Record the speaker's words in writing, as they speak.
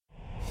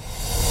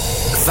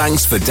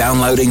Thanks for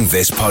downloading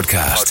this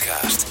podcast.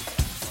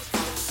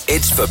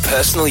 It's for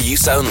personal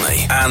use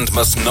only and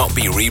must not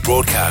be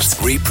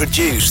rebroadcast,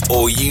 reproduced,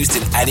 or used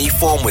in any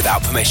form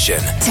without permission.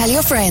 Tell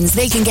your friends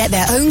they can get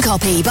their own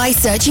copy by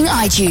searching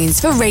iTunes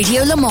for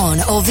Radio Le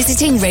Mans or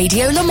visiting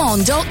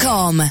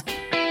radiolemans.com.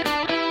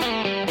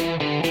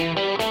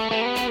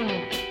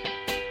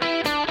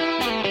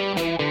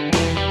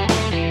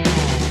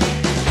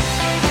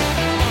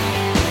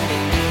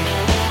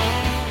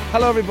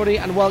 Hello everybody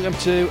and welcome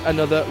to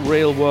another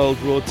Real World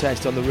Road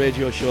Test on the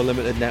Radio Show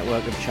Limited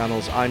network of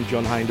channels. I'm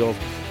John Hindhaugh.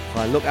 If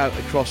I look out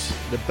across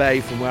the bay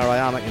from where I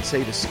am, I can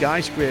see the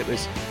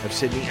skyscrapers of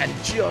Sydney and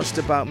just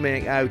about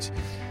make out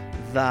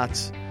that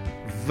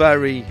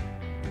very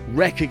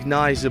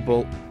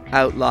recognisable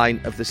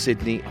outline of the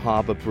Sydney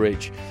Harbour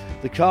Bridge.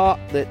 The car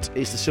that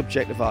is the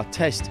subject of our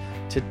test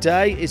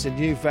today is a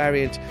new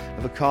variant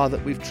of a car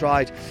that we've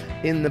tried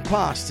in the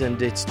past,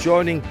 and it's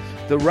joining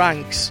the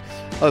ranks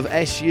of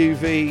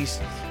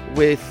SUVs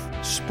with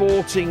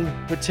sporting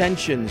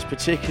pretensions,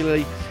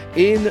 particularly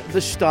in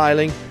the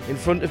styling. In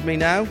front of me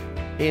now,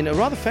 in a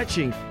rather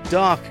fetching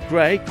dark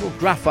grey, called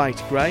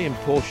graphite grey in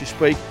Porsche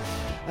speak,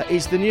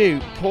 is the new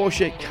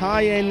Porsche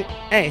Cayenne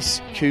S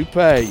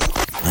Coupé.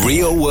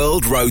 Real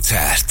World Road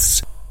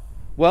Tests.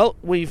 Well,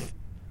 we've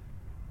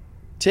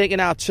taken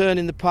our turn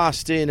in the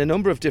past in a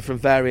number of different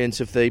variants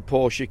of the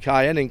Porsche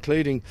Cayenne,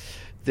 including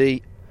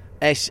the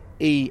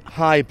SE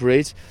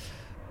Hybrid,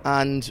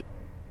 and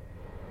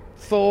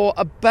for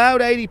about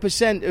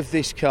 80% of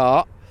this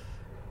car,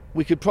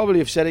 we could probably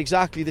have said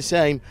exactly the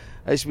same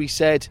as we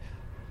said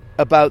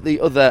about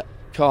the other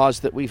cars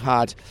that we've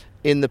had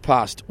in the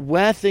past.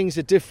 Where things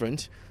are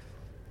different,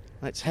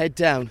 let's head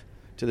down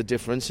to the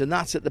difference, and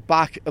that's at the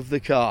back of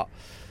the car.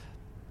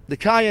 The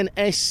Cayenne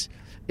S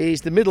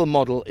is the middle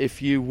model,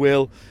 if you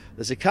will.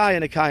 There's a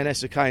Cayenne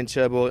S, a Cayenne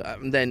Turbo,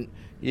 and then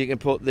you can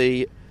put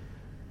the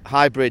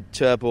Hybrid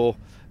Turbo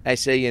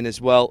SE in as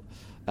well,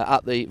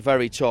 at the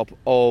very top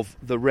of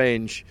the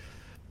range.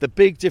 The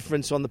big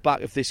difference on the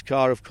back of this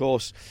car, of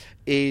course,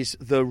 is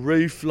the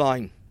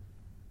roofline.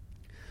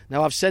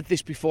 Now, I've said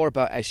this before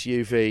about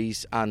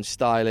SUVs and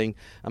styling,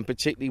 and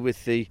particularly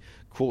with the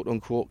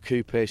quote-unquote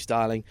coupe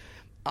styling.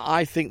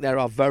 I think there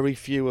are very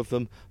few of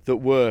them that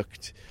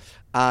worked,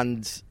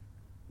 and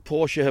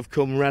Porsche have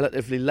come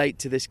relatively late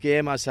to this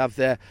game, as have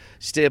their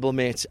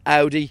stablemates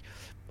Audi.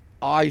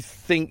 I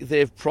think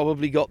they've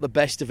probably got the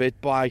best of it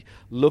by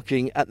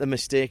looking at the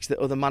mistakes that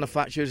other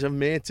manufacturers have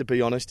made, to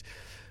be honest.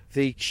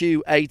 The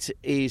Q8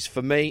 is,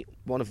 for me,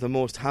 one of the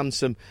most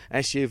handsome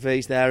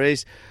SUVs there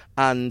is,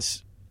 and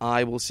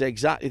I will say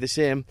exactly the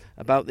same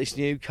about this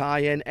new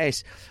Cayenne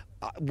S.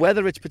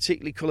 Whether it's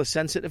particularly colour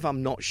sensitive,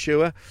 I'm not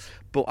sure,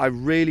 but I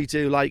really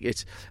do like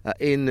it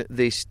in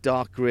this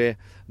dark grey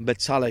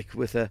metallic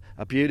with a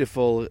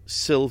beautiful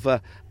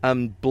silver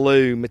and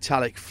blue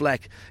metallic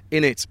fleck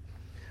in it.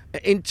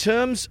 In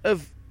terms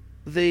of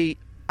the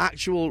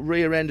actual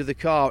rear end of the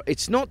car,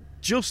 it's not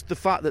just the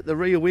fact that the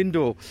rear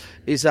window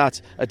is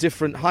at a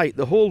different height.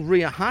 The whole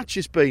rear hatch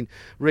has been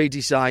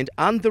redesigned,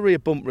 and the rear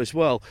bumper as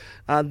well.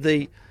 And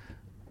the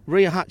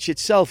rear hatch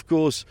itself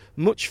goes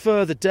much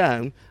further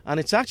down, and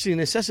it's actually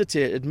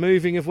necessitated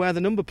moving of where the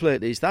number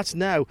plate is. That's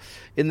now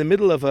in the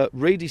middle of a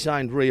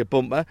redesigned rear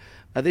bumper.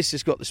 This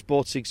has got the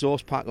sports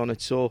exhaust pack on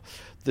it, so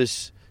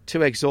there's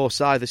two exhausts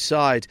either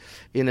side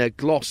in a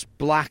gloss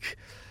black,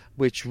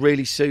 which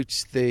really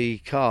suits the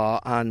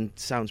car and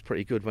sounds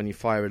pretty good when you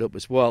fire it up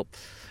as well.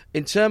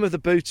 In terms of the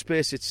boot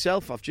space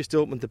itself, I've just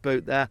opened the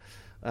boot there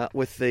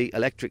with the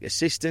electric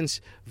assistance.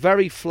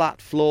 Very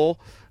flat floor.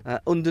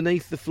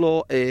 Underneath the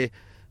floor, a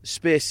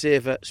space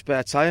saver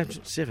spare tyre. It's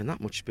not saving that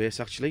much space,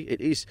 actually.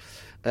 It is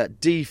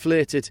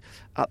deflated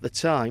at the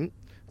time.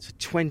 It's a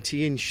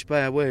 20-inch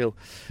spare wheel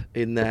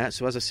in there.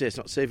 So as I say, it's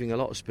not saving a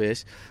lot of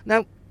space.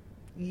 Now,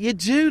 you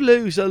do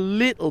lose a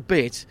little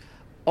bit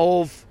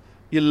of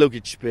your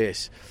luggage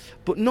space,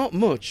 but not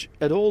much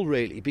at all,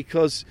 really,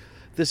 because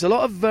there's a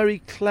lot of very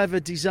clever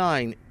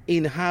design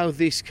in how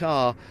this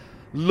car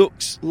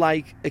looks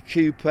like a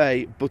coupe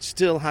but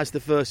still has the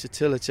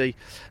versatility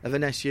of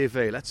an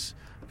SUV. Let's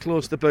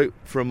close the boot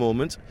for a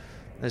moment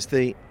as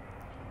the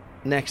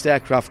next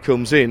aircraft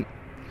comes in.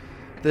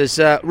 There's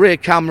a rear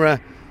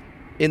camera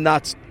in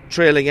that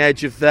trailing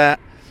edge of there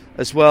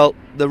as well.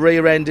 The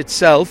rear end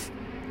itself,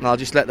 I'll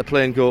just let the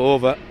plane go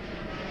over.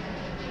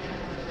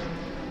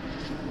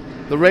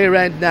 The rear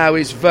end now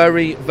is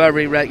very,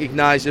 very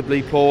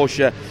recognisably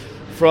Porsche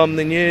from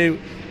the new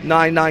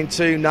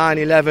 992,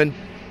 911.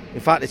 In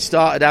fact, it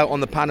started out on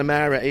the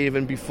Panamera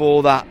even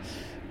before that.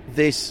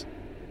 This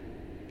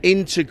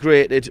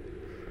integrated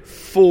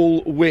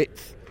full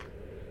width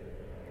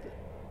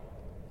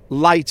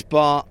light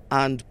bar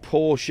and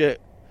Porsche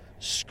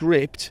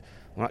script,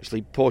 or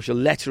actually Porsche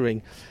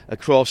lettering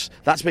across,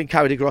 that's been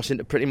carried across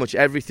into pretty much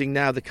everything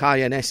now. The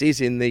Cayenne S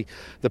is in the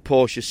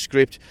Porsche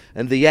script,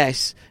 and the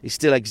S is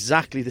still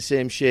exactly the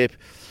same shape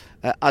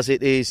as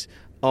it is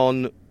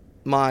on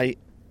my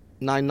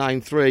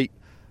 993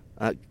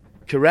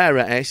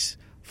 Carrera S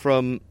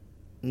from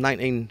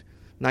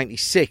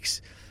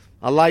 1996.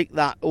 I like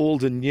that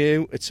old and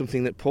new. It's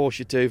something that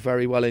Porsche do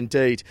very well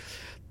indeed.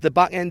 The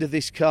back end of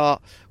this car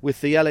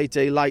with the LED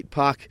light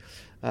pack,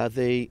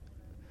 the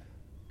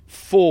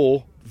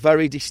 4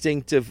 very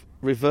distinctive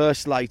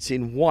reverse lights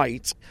in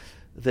white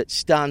that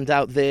stand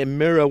out there,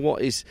 mirror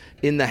what is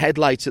in the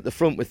headlights at the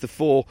front with the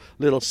 4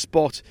 little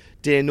spot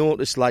day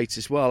notice lights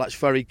as well. That's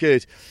very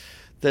good.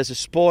 There's a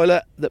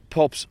spoiler that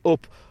pops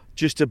up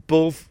just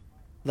above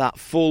that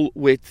full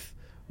width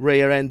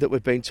rear end that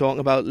we've been talking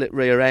about, lit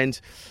rear end.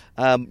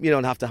 You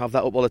don't have to have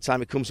that up all the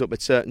time. It comes up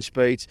at certain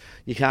speeds.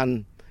 You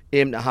can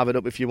aim to have it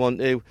up if you want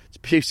to.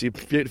 It's a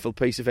beautiful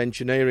piece of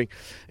engineering.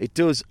 It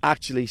does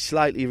actually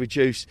slightly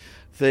reduce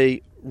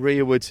the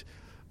rearward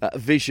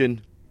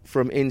vision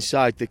from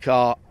inside the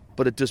car,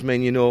 but it does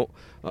mean you know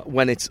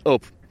when it's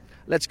up.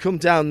 Let's come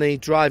down the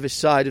driver's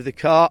side of the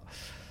car.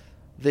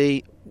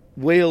 The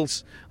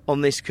wheels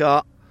on this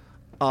car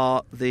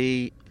are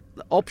the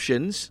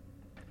options,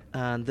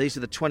 and these are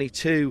the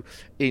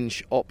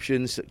 22-inch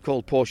options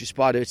called Porsche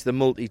Spider. It's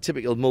the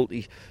typical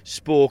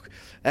multi-spoke.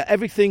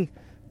 Everything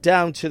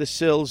down to the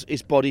sills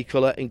is body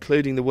colour,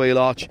 including the wheel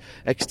arch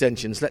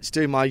extensions. Let's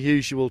do my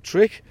usual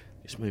trick.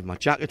 Just move my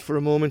jacket for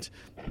a moment,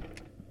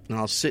 and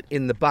I'll sit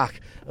in the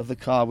back of the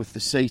car with the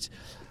seat.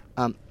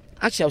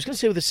 Actually, I was going to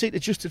say with the seat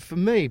adjusted for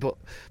me, but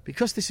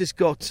because this has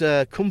got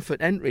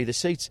comfort entry, the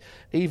seat's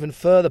even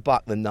further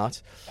back than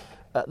that.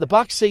 The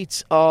back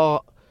seats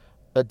are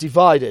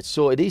divided,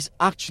 so it is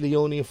actually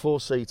only a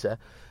 4-seater,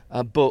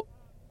 but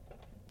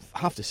I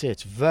have to say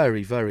it's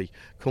very, very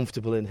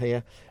comfortable in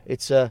here.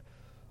 It's a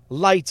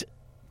light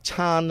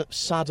tan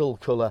saddle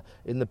colour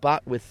in the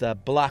back with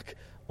black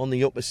on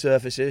the upper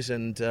surfaces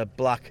and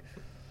black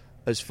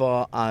as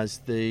far as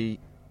the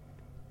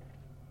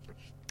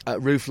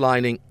roof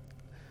lining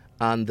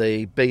and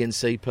the B and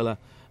C pillar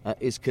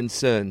is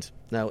concerned.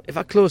 Now, if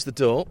I close the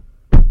door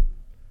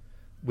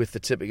with the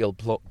typical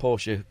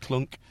Porsche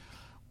clunk,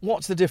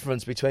 what's the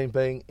difference between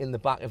being in the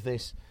back of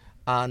this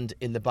and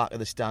in the back of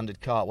the standard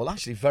car? Well,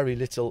 actually very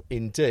little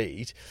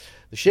indeed.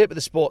 The shape of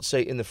the sports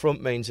seat in the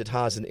front means it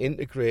has an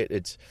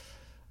integrated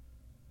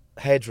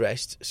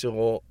headrest,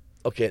 so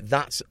okay,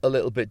 that's a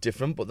little bit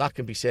different, but that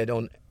can be said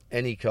on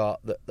any car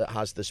that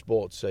has the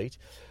sports seat.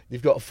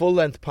 You've got a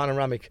full-length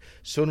panoramic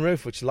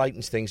sunroof, which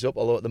lightens things up,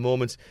 although at the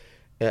moment,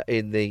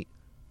 in the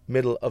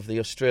middle of the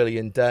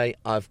Australian day,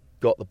 I've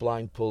got the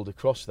blind pulled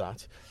across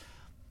that.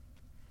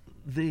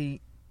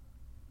 The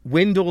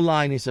window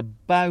line is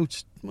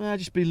about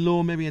just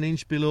below, maybe an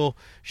inch below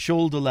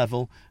shoulder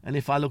level, and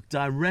if I look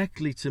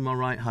directly to my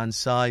right-hand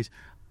side,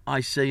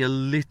 I see a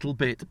little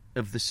bit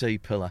of the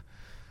C-pillar.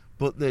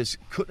 But there's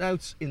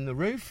cutouts in the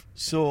roof,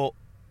 so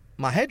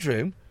my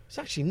headroom is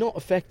actually not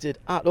affected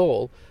at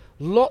all.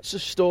 Lots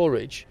of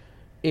storage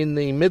in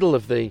the middle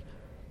of the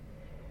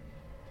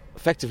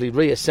effectively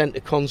rear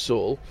centre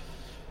console.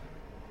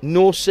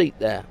 No seat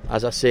there,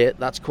 as I say it,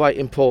 that's quite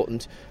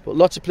important. But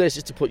lots of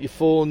places to put your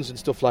phones and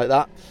stuff like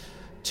that.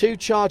 2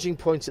 charging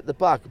points at the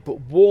back, but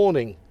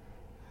warning,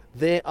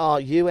 they are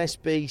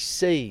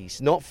USB-Cs,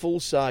 not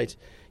full-side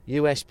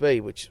USB,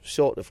 which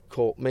sort of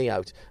caught me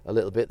out a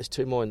little bit. There's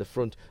 2 more in the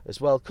front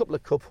as well. A couple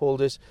of cup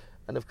holders,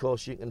 and of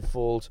course you can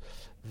fold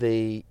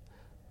the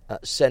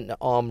centre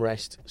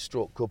armrest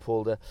stroke cup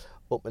holder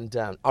up and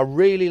down. I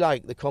really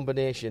like the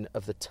combination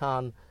of the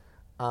tan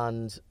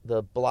and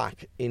the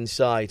black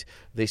inside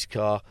this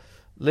car.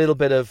 Little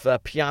bit of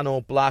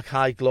piano black,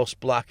 high gloss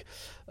black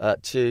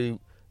to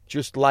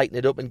just lighten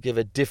it up and give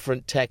a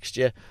different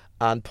texture,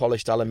 and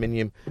polished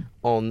aluminium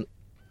on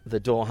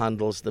the door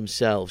handles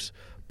themselves.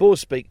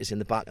 Bose speakers in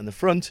the back and the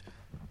front.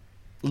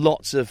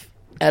 Lots of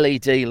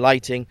LED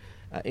lighting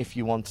if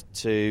you want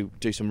to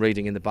do some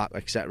reading in the back,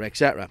 etc.,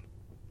 etc.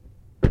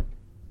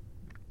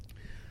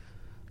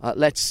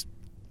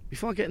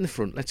 Before I get in the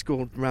front, let's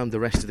go around the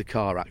rest of the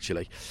car,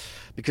 actually.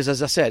 Because,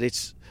 as I said,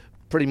 it's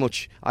pretty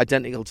much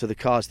identical to the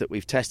cars that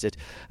we've tested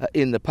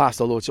in the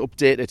past, although it's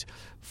updated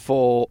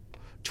for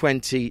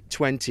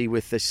 2020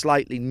 with the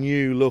slightly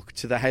new look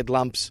to the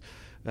headlamps,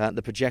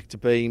 the projector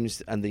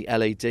beams and the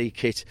LED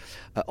kit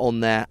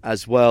on there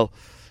as well.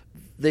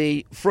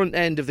 The front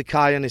end of the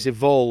Cayenne has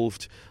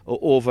evolved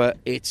over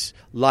its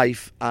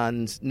life,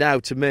 and now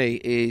to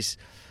me is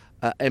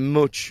a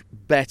much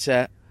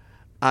better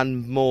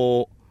and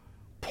more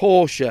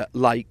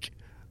Porsche-like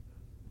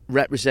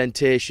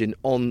representation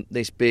on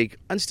this big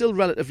and still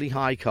relatively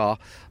high car,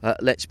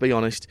 let's be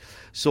honest.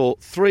 So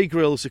 3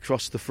 grills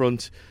across the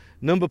front,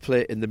 number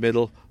plate in the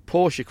middle,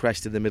 Porsche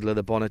crest in the middle of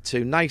the bonnet,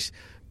 2 nice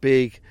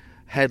big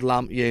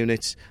headlamp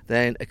units,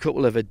 then a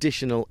couple of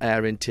additional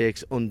air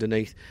intakes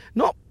underneath.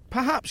 Not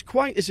perhaps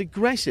quite as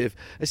aggressive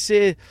as,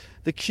 say,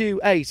 the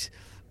Q8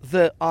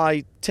 that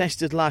I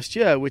tested last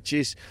year, which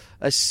is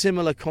a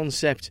similar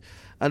concept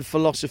and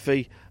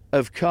philosophy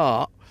of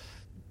car.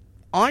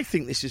 I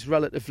think this is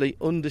relatively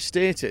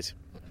understated.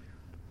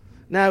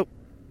 Now,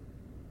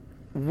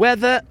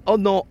 whether or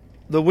not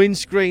the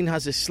windscreen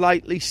has a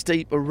slightly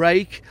steeper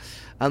rake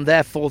and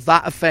therefore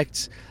that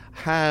affects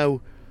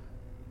how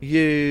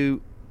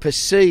you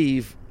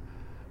perceive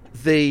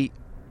the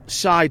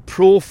side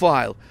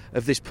profile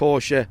of this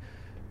Porsche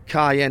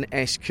Cayenne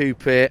S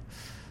Coupé,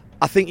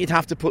 I think you'd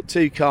have to put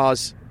two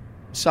cars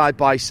side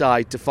by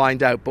side to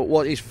find out. But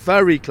what is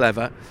very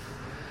clever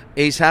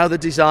is how the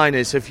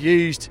designers have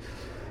used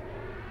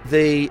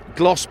the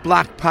gloss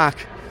black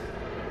pack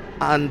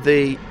and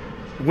the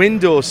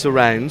window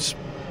surrounds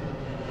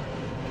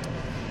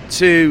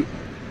to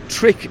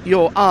trick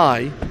your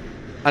eye.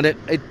 And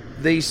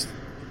it's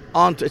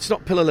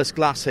not pillarless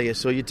glass here,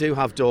 so you do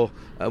have door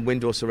and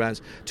window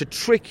surrounds to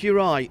trick your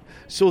eye.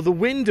 So the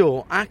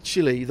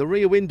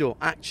rear window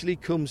actually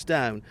comes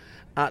down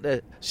at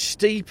a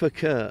steeper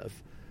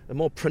curve, a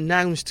more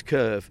pronounced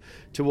curve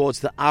towards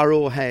the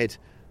arrowhead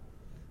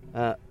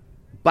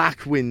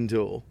back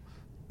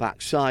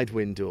side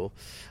window,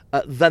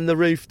 than the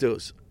roof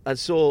does. And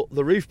so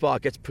the roof bar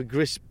gets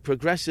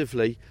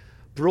progressively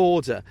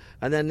broader,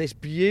 and then this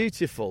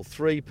beautiful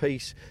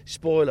three-piece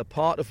spoiler,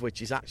 part of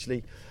which is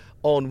actually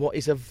on what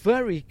is a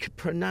very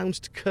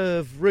pronounced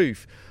curved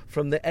roof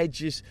from the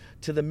edges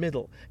to the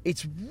middle.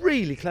 It's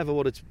really clever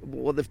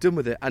what they've done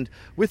with it, and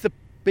with the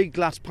big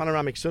glass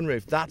panoramic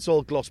sunroof, that's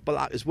all gloss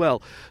black as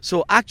well.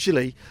 So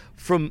actually,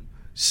 from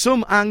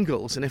some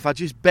angles, and if I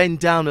just bend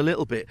down a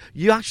little bit,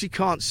 you actually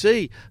can't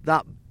see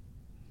that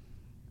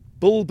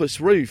bulbous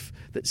roof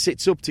that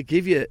sits up to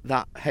give you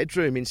that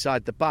headroom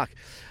inside the back,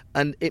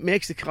 and it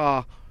makes the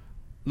car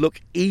look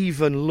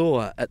even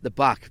lower at the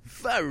back.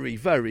 Very,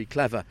 very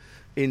clever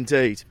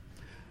indeed.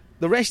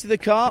 The rest of the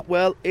car,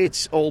 well,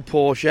 it's all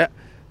Porsche.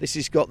 This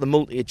has got the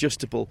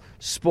multi-adjustable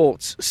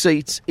sports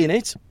seats in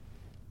it,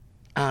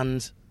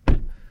 and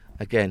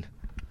again,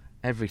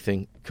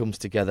 everything comes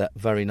together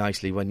very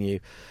nicely when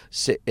you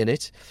sit in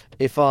it.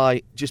 If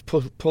I just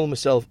pull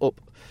myself up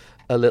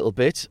a little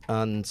bit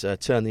and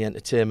turn the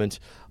entertainment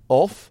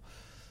off,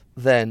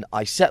 then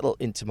I settle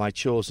into my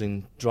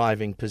chosen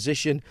driving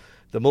position.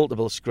 The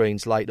multiple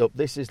screens light up.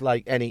 This is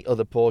like any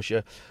other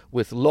Porsche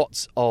with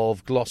lots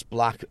of gloss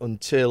black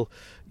until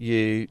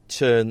you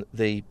turn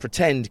the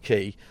pretend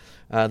key.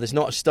 There's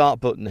not a start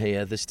button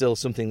here. There's still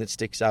something that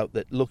sticks out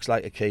that looks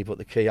like a key, but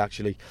the key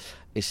actually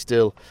is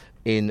still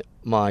in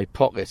my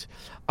pocket.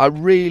 I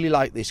really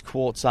like this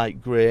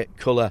quartzite grey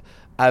colour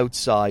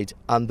outside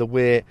and the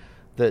way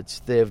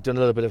that they've done a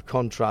little bit of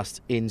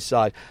contrast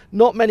inside.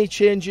 Not many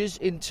changes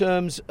in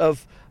terms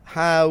of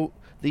how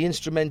the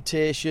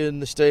instrumentation,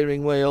 the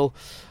steering wheel,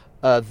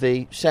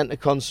 the centre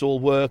console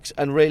works,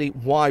 and really,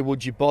 why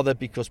would you bother?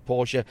 Because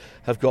Porsche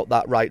have got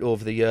that right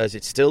over the years.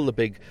 It's still the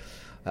big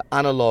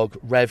analog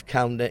rev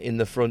counter in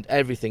the front.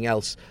 Everything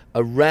else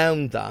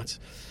around that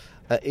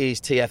is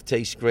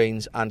TFT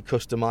screens and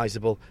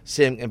customisable.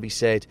 Same can be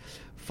said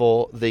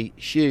for the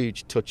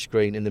huge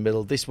touchscreen in the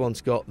middle. This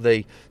one's got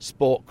the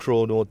Sport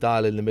Chrono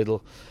dial in the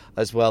middle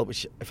as well,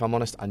 which, if I'm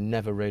honest, I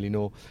never really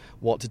know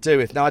what to do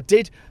with. Now, I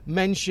did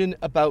mention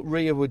about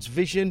rearwards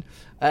vision.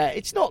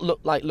 It's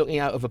not like looking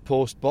out of a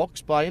post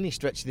box by any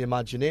stretch of the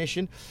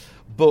imagination,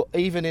 but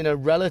even in a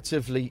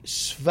relatively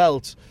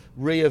svelte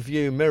rear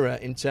view mirror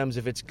in terms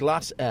of its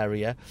glass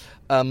area,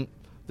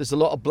 there's a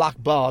lot of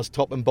black bars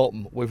top and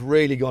bottom. We've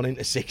really gone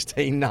into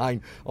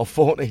 16:9 or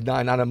 14:9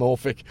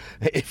 anamorphic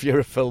if you're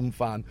a film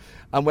fan.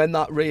 And when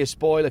that rear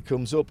spoiler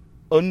comes up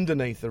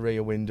underneath the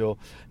rear window,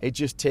 it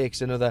just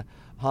takes another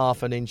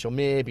half an inch or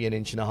maybe an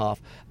inch and a half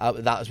out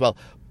of that as well.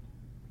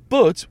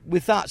 But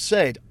with that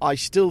said, I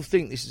still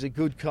think this is a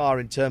good car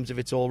in terms of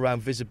its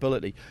all-round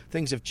visibility.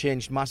 Things have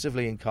changed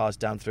massively in cars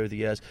down through the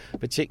years,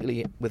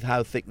 particularly with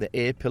how thick the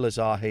A-pillars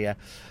are here.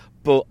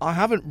 But I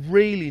haven't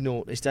really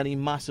noticed any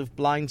massive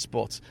blind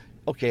spots.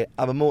 Okay,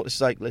 I'm a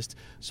motorcyclist,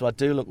 so I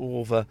do look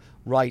over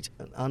right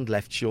and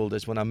left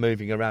shoulders when I'm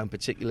moving around,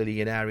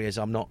 particularly in areas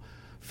I'm not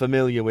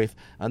familiar with.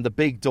 And the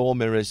big door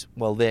mirrors,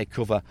 well, they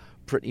cover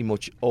pretty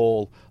much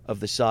all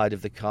of the side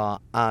of the car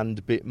and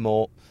a bit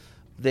more.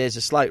 There's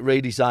a slight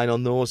redesign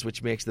on those,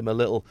 which makes them a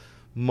little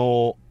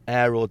more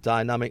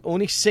aerodynamic.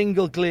 Only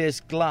single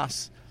glazed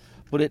glass,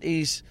 but it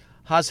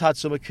has had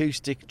some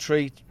acoustic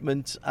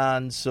treatment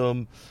and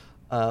some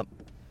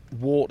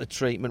water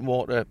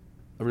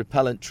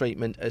repellent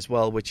treatment as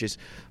well, which has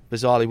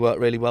bizarrely worked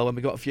really well when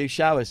we got a few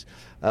showers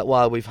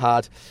while we've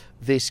had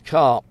this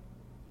car.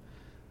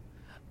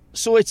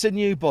 So it's a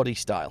new body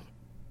style.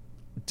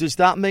 Does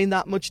that mean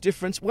that much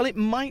difference? Well, it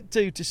might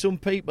do to some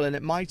people, and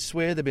it might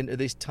sway them into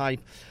this type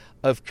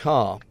of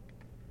car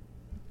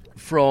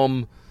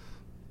from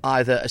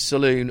either a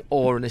saloon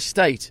or an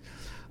estate.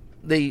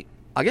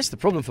 I guess the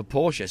problem for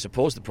Porsche,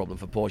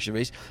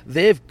 is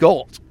they've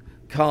got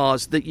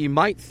cars that you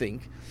might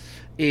think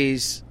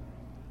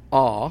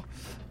are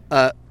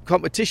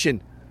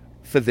competition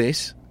for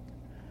this,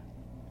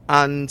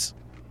 and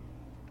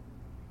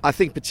I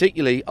think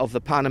particularly of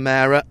the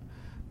Panamera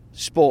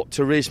Sport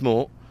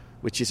Turismo,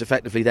 which is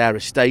effectively their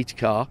estate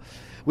car,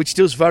 which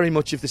does very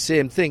much of the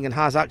same thing and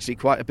has actually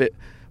quite a bit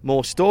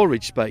more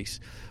storage space.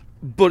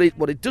 But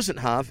what it doesn't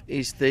have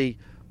is the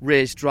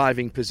raised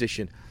driving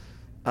position.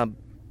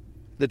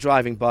 The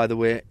driving, by the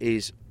way,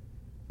 is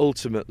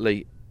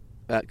ultimately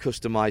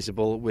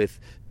customizable with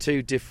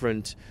 2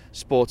 different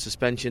sport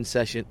suspension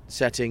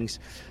settings,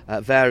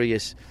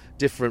 various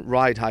different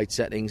ride height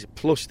settings,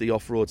 plus the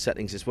off-road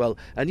settings as well.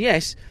 And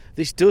yes,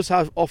 this does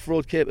have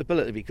off-road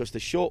capability because the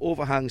short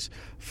overhangs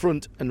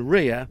front and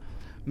rear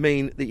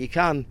mean that you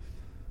can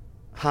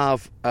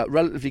have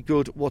relatively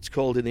good, what's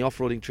called in the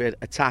off-roading trade,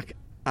 attack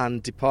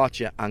and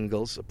departure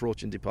angles,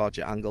 approach and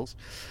departure angles,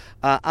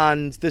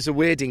 and there's a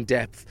wading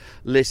depth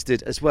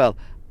listed as well.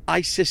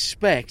 I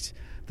suspect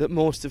that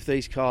most of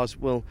these cars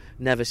will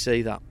never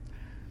see that.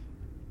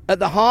 At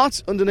the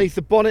heart, underneath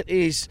the bonnet,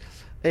 is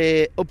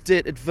an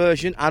updated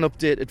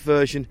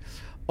version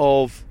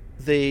of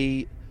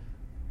the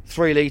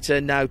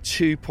 3-litre, now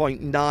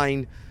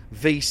 2.9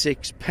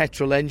 V6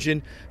 petrol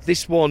engine.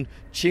 This one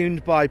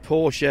tuned by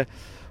Porsche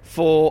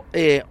for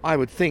a, I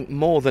would think,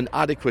 more than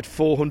adequate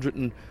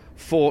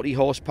 440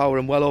 horsepower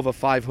and well over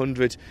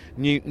 500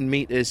 newton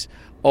meters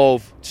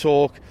of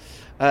torque.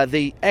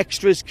 The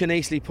extras can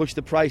easily push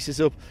the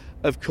prices up,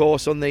 of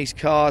course, on these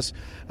cars.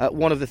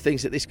 One of the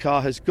things that this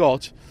car has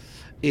got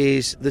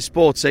is the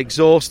sports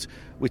exhaust,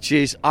 which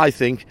is, I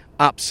think,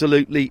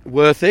 absolutely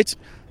worth it.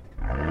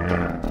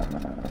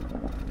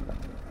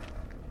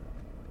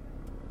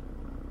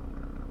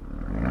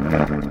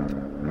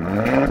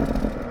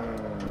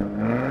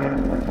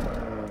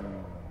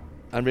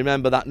 And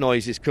remember, that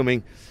noise is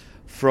coming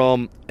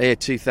from a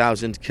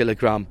 2,000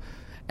 kilogram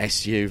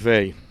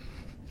SUV.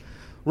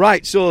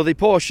 Right, so the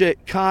Porsche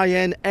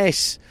Cayenne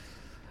S.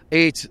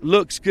 It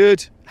looks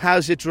good.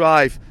 How's it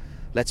drive?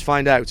 Let's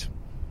find out.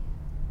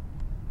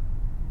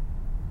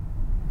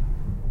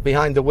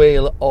 Behind the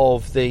wheel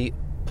of the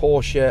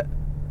Porsche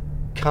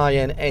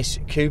Cayenne S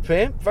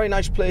Coupé. Very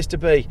nice place to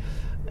be.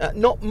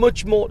 Not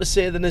much more to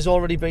say than has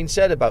already been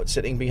said about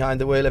sitting behind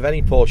the wheel of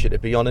any Porsche, to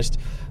be honest.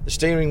 The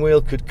steering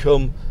wheel could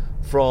come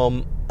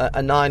from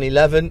a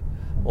 911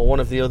 or one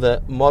of the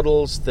other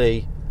models.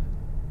 The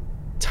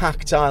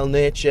tactile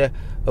nature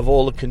of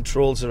all the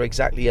controls are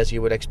exactly as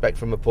you would expect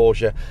from a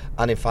Porsche,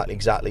 and in fact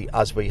exactly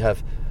as we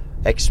have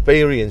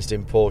experienced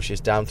in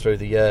Porsches down through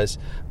the years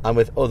and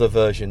with other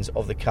versions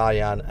of the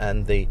Cayenne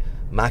and the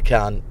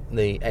Macan,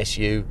 the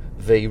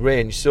SUV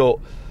range. So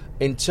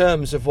in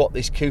terms of what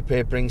this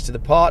coupe brings to the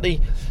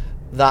party,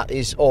 that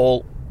is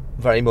all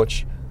very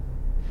much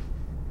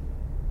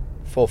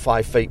 4 or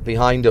 5 feet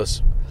behind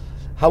us.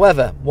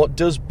 However, what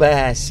does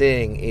bear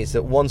saying is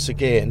that once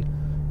again,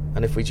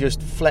 and if we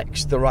just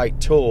flex the right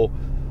toe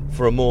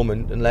for a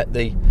moment and let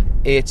the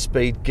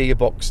 8-speed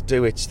gearbox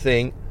do its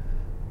thing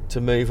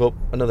to move up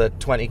another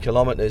 20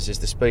 kilometres as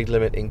the speed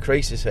limit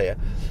increases here,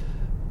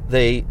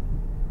 the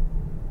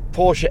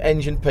Porsche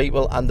engine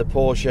people and the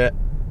Porsche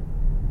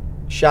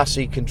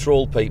chassis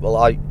control people,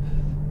 I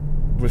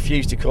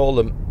refuse to call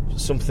them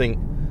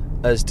something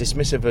as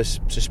dismissive as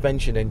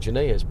suspension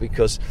engineers,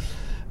 because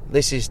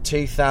this is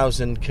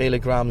 2,000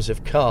 kilograms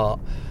of car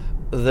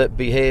that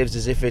behaves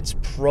as if it's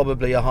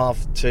probably a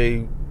half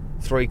to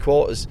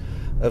 3/4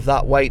 of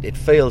that weight. It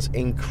feels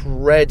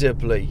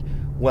incredibly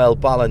well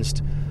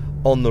balanced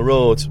on the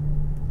road.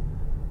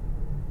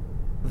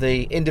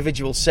 The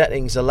individual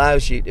settings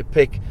allows you to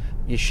pick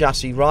your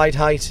chassis ride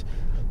height,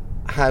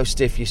 how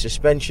stiff your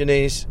suspension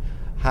is,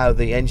 how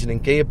the engine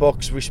and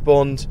gearbox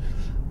respond,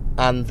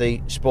 and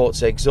the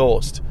sports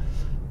exhaust.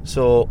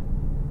 So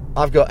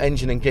I've got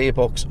engine and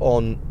gearbox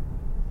on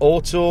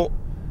auto,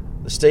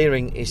 the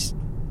steering is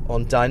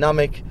on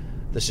dynamic,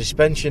 the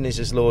suspension is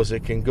as low as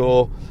it can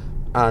go,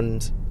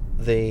 and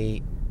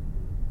the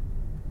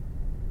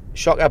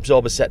shock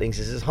absorber settings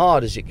is as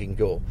hard as it can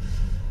go.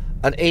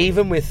 And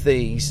even with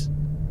these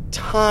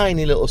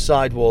tiny little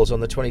sidewalls on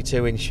the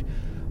 22-inch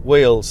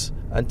wheels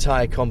and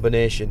tyre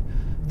combination,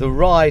 the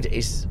ride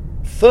is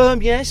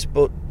firm, yes,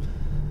 but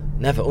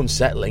never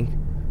unsettling,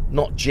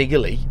 not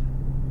jiggly.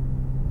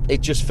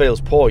 It just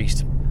feels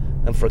poised.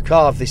 And for a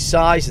car of this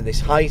size and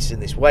this height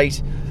and this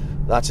weight,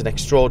 that's an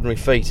extraordinary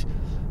feat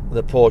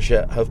that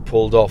Porsche have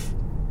pulled off.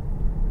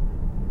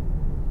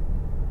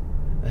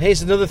 And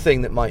here's another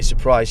thing that might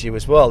surprise you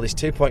as well. This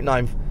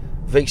 2.9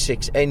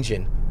 V6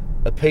 engine,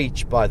 a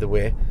peach by the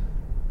way,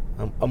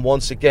 and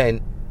once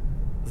again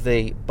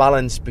the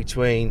balance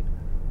between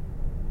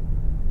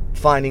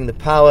finding the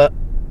power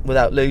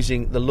without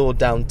losing the low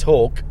down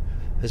torque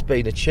has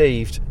been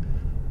achieved.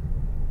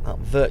 That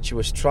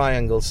virtuous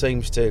triangle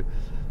seems to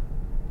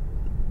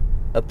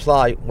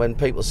apply when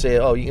people say,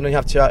 oh, you can only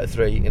have 2 out of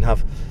 3. You can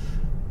have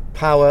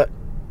power,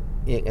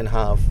 you can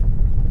have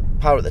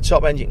power at the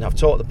top end, you can have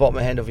torque at the bottom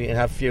end of it, you can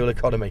have fuel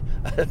economy.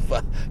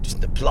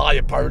 Doesn't apply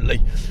apparently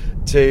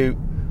to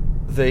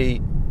the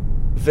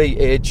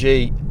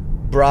VAG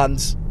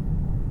brands.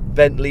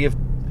 Bentley have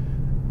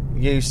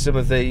used some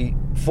of the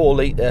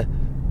 4-litre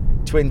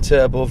twin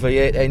turbo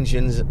V8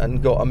 engines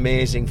and got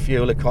amazing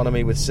fuel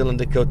economy with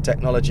cylinder cut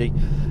technology.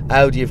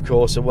 Audi, of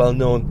course, are well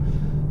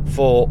known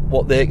for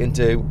what they can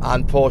do,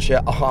 and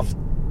Porsche have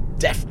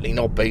definitely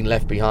not been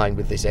left behind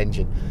with this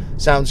engine.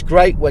 Sounds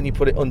great when you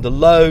put it under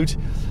load.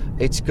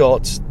 It's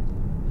got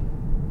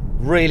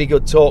really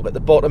good torque at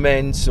the bottom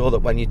end, so that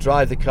when you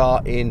drive the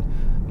car in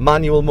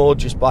manual mode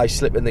just by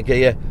slipping the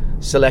gear,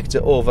 selector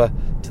over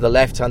to the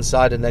left-hand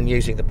side and then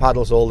using the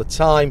paddles all the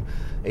time.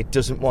 It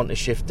doesn't want to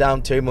shift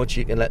down too much.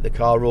 You can let the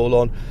car roll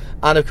on.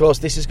 And, of course,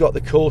 this has got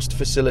the coast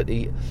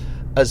facility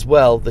as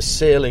well, the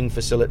sailing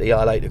facility,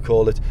 I like to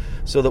call it,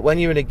 so that when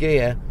you're in a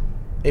gear,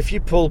 if you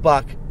pull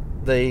back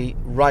the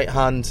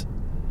right-hand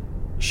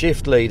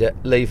shift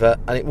lever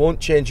and it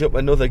won't change up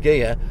another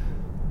gear,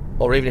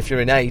 or even if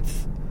you're in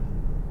 8th,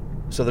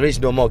 so there is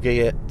no more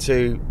gear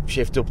to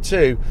shift up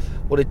to,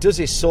 what it does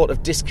is sort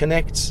of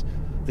disconnects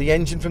the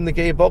engine from the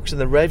gearbox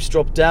and the revs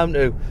drop down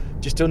to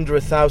just under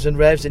 1,000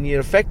 revs and you're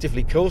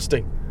effectively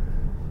coasting.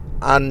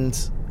 And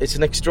it's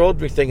an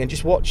extraordinary thing, and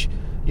just watch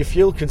your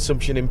fuel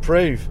consumption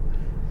improve.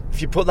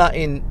 If you put that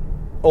in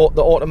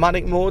the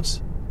automatic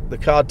modes, the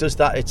car does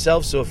that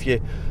itself. So if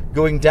you're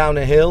going down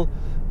a hill,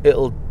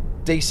 it'll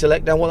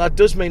deselect. Now what that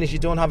does mean is you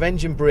don't have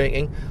engine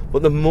braking,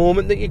 but the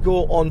moment that you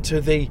go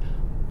onto the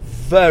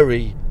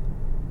very,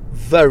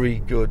 very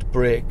good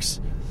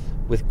brakes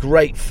with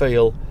great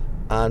feel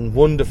and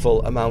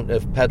wonderful amount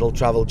of pedal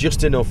travel,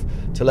 just enough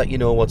to let you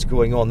know what's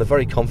going on, they're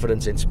very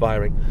confidence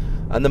inspiring.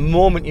 And the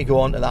moment you go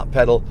onto that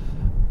pedal,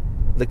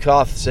 the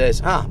car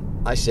says,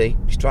 I see,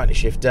 he's trying to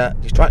shift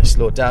down, he's trying to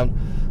slow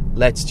down,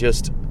 let's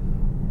just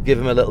give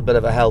him a little bit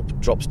of a help,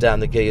 drops down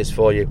the gears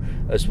for you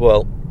as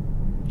well.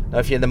 Now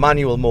if you're in the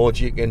manual mode,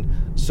 you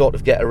can sort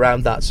of get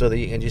around that so that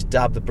you can just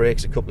dab the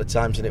brakes a couple of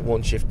times and it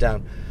won't shift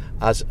down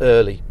as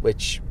early,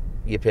 which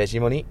you pay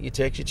your money, you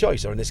take your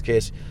choice, or in this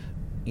case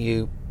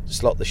you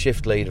slot the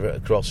shift leader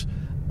across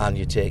and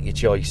you take your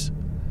choice.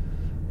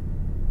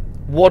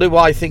 What do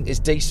I think is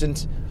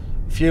decent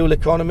fuel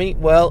economy?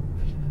 Well,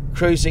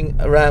 cruising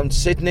around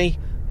Sydney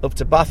up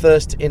to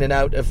Bathurst, in and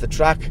out of the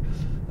track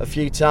a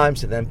few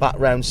times, and then back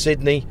round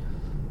Sydney.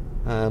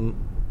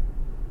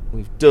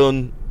 We've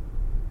done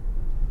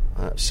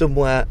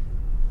somewhere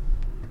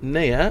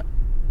near,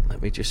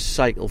 let me just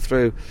cycle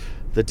through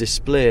the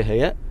display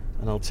here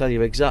and I'll tell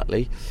you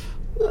exactly.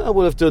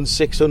 We'll have done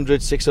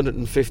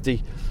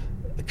 650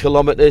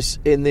 kilometres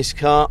in this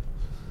car,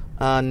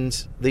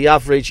 and the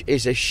average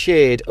is a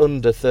shade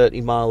under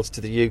 30 miles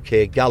to the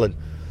UK gallon.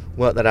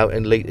 Work that out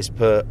in litres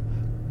per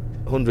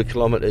 100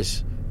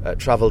 kilometres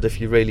travelled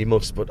if you really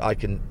must, but I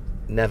can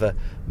never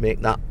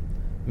make that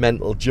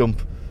mental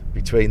jump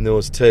between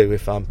those two,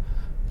 if I'm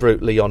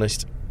brutally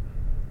honest.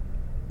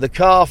 The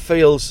car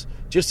feels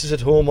just as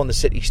at home on the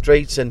city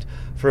streets, and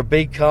for a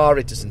big car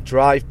it doesn't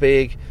drive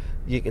big.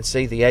 You can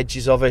see the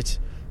edges of it.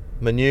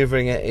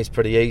 Manoeuvring it is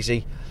pretty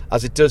easy,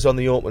 as it does on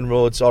the open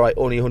roads. Alright,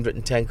 only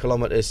 110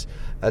 kilometres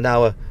an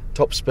hour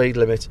top speed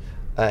limit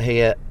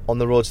here on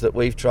the roads that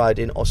we've tried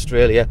in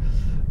Australia,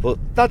 but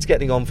that's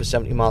getting on for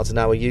 70 miles an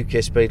hour.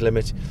 UK speed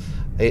limit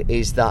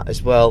is that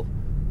as well.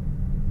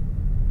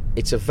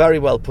 It's a very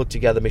well put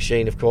together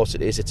machine, of course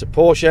it is. It's a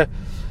Porsche,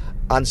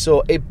 and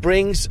so it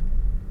brings,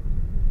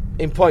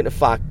 in point of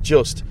fact,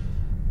 just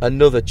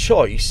another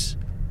choice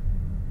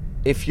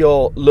if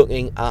you're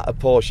looking at a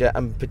Porsche,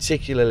 and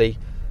particularly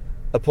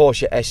a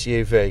Porsche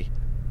SUV.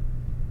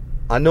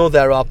 I know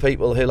there are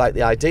people who like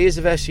the ideas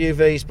of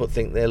SUVs but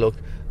think they look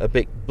a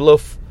bit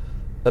bluff,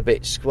 a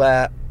bit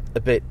square, a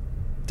bit,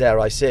 dare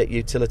I say it,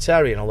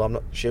 utilitarian, although I'm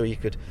not sure you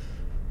could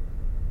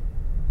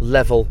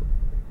level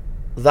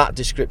that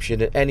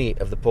description at any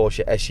of the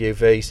Porsche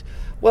SUVs.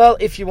 Well,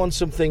 if you want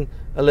something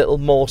a little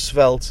more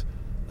svelte,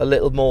 a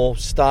little more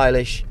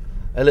stylish,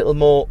 a little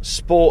more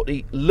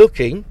sporty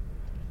looking,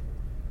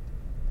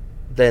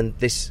 then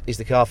this is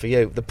the car for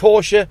you. The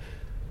Porsche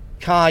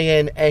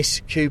Cayenne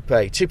S Coupe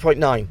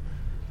 2.9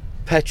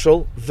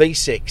 petrol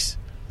V6.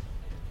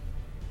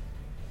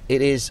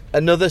 It is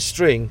another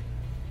string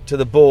to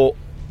the bow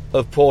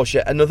of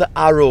Porsche, another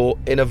arrow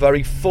in a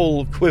very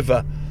full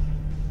quiver.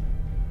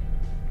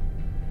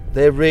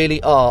 They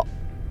really are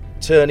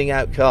turning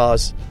out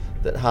cars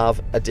that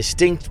have a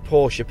distinct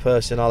Porsche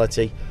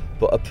personality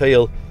but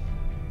appeal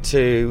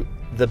to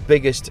the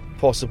biggest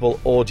possible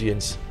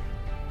audience.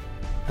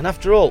 And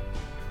after all,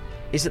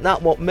 isn't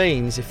that what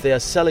means if they are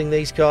selling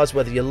these cars,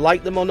 whether you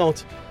like them or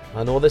not?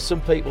 I know there's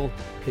some people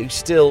who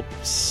still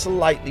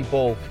slightly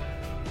balk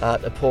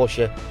at a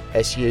Porsche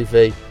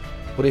SUV,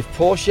 but if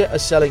Porsche are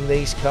selling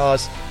these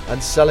cars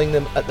and selling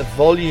them at the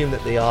volume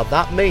that they are,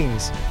 that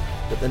means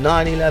that the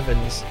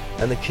 911s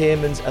and the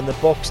Caymans and the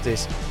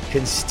Boxsters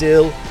can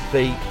still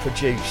be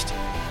produced.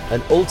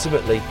 And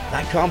ultimately,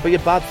 that can't be a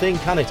bad thing,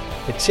 can it?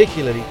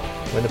 Particularly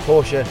when the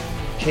Porsche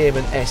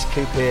Cayman S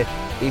Coupe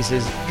is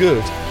as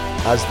good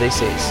as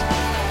this is.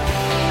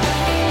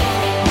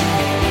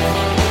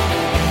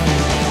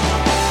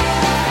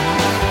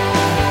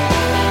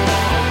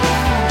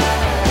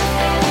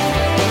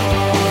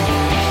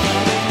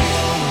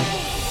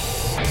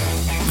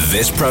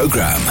 This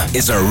program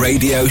is a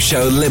Radio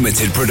Show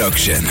Limited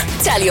production.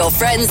 Tell your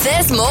friends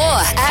there's more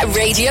at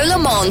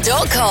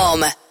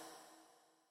radiolemans.com.